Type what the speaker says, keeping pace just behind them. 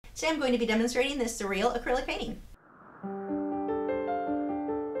Today I'm going to be demonstrating this surreal acrylic painting.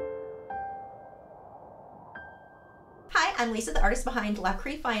 Hi, I'm Lisa, the artist behind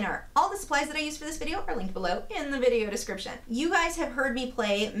Lachri Fine Art. All the supplies that I use for this video are linked below in the video description. You guys have heard me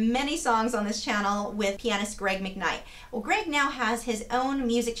play many songs on this channel with pianist Greg McKnight. Well, Greg now has his own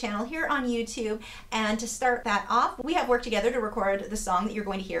music channel here on YouTube, and to start that off, we have worked together to record the song that you're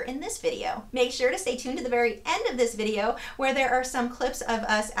going to hear in this video. Make sure to stay tuned to the very end of this video where there are some clips of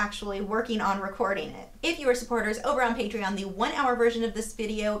us actually working on recording it. If you are supporters over on Patreon, the 1-hour version of this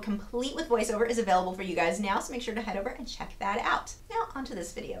video, complete with voiceover, is available for you guys now, so make sure to head over and check that out. Now onto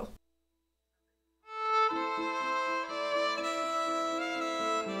this video.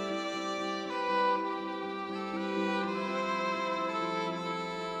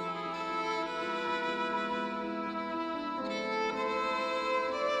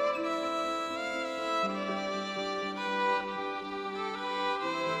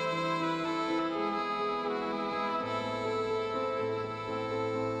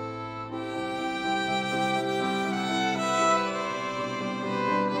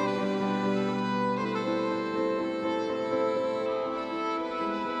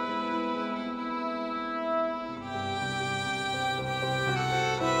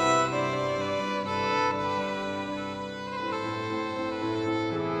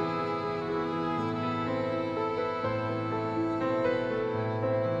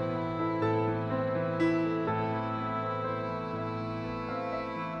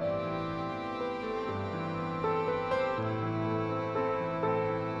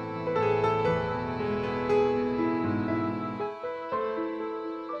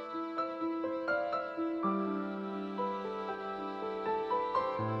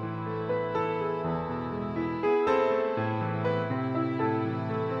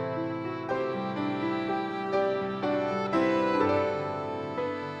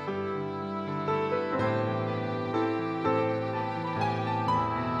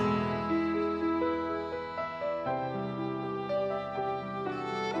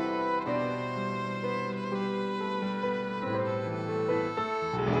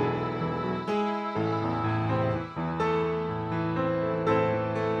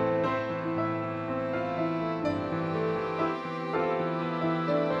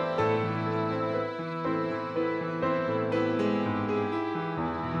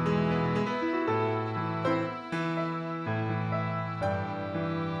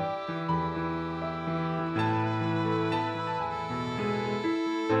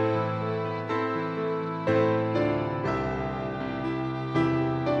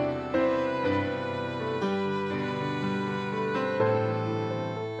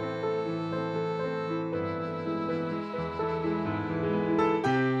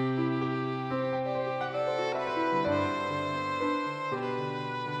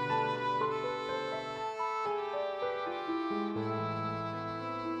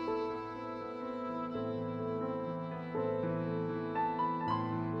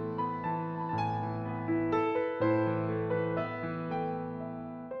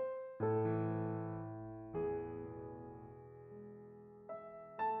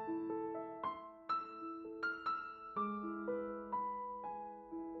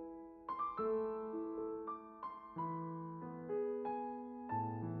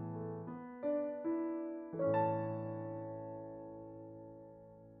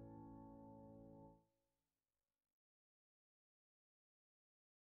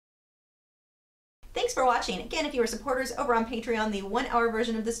 Thanks for watching. Again, if you are supporters over on Patreon, the 1-hour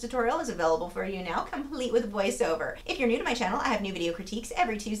version of this tutorial is available for you now, complete with voiceover. If you're new to my channel, I have new video critiques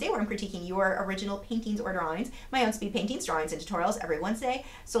every Tuesday where I'm critiquing your original paintings or drawings, my own speed paintings, drawings, and tutorials every Wednesday,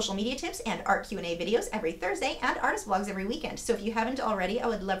 social media tips and art Q&A videos every Thursday, and artist vlogs every weekend. So if you haven't already, I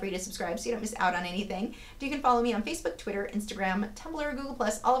would love for you to subscribe so you don't miss out on anything. You can follow me on Facebook, Twitter, Instagram, Tumblr, Google+.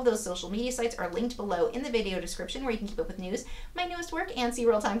 All of those social media sites are linked below in the video description where you can keep up with news, my newest work, and see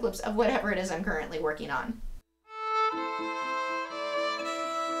real-time clips of whatever it is I'm currently working on.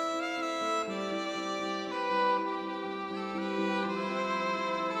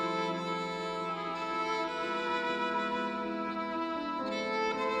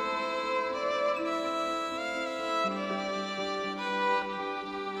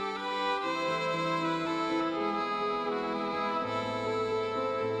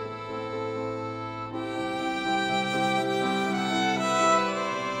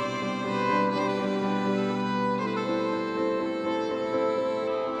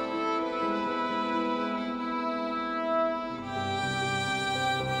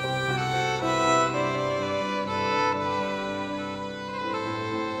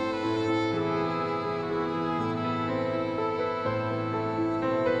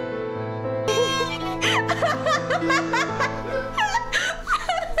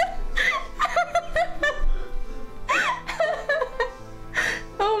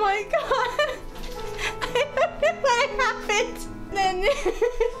 Oh my god. I don't know what happened. Then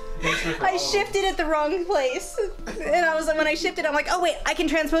I shifted it the wrong place. And I was like, when I shifted, I'm like, oh wait, I can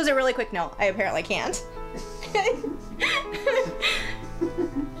transpose it really quick. No, I apparently can't.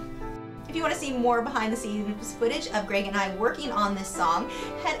 If you want to see more behind the scenes footage of Greg and I working on this song,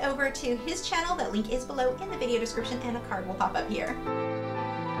 head over to his channel. That link is below in the video description and a card will pop up here.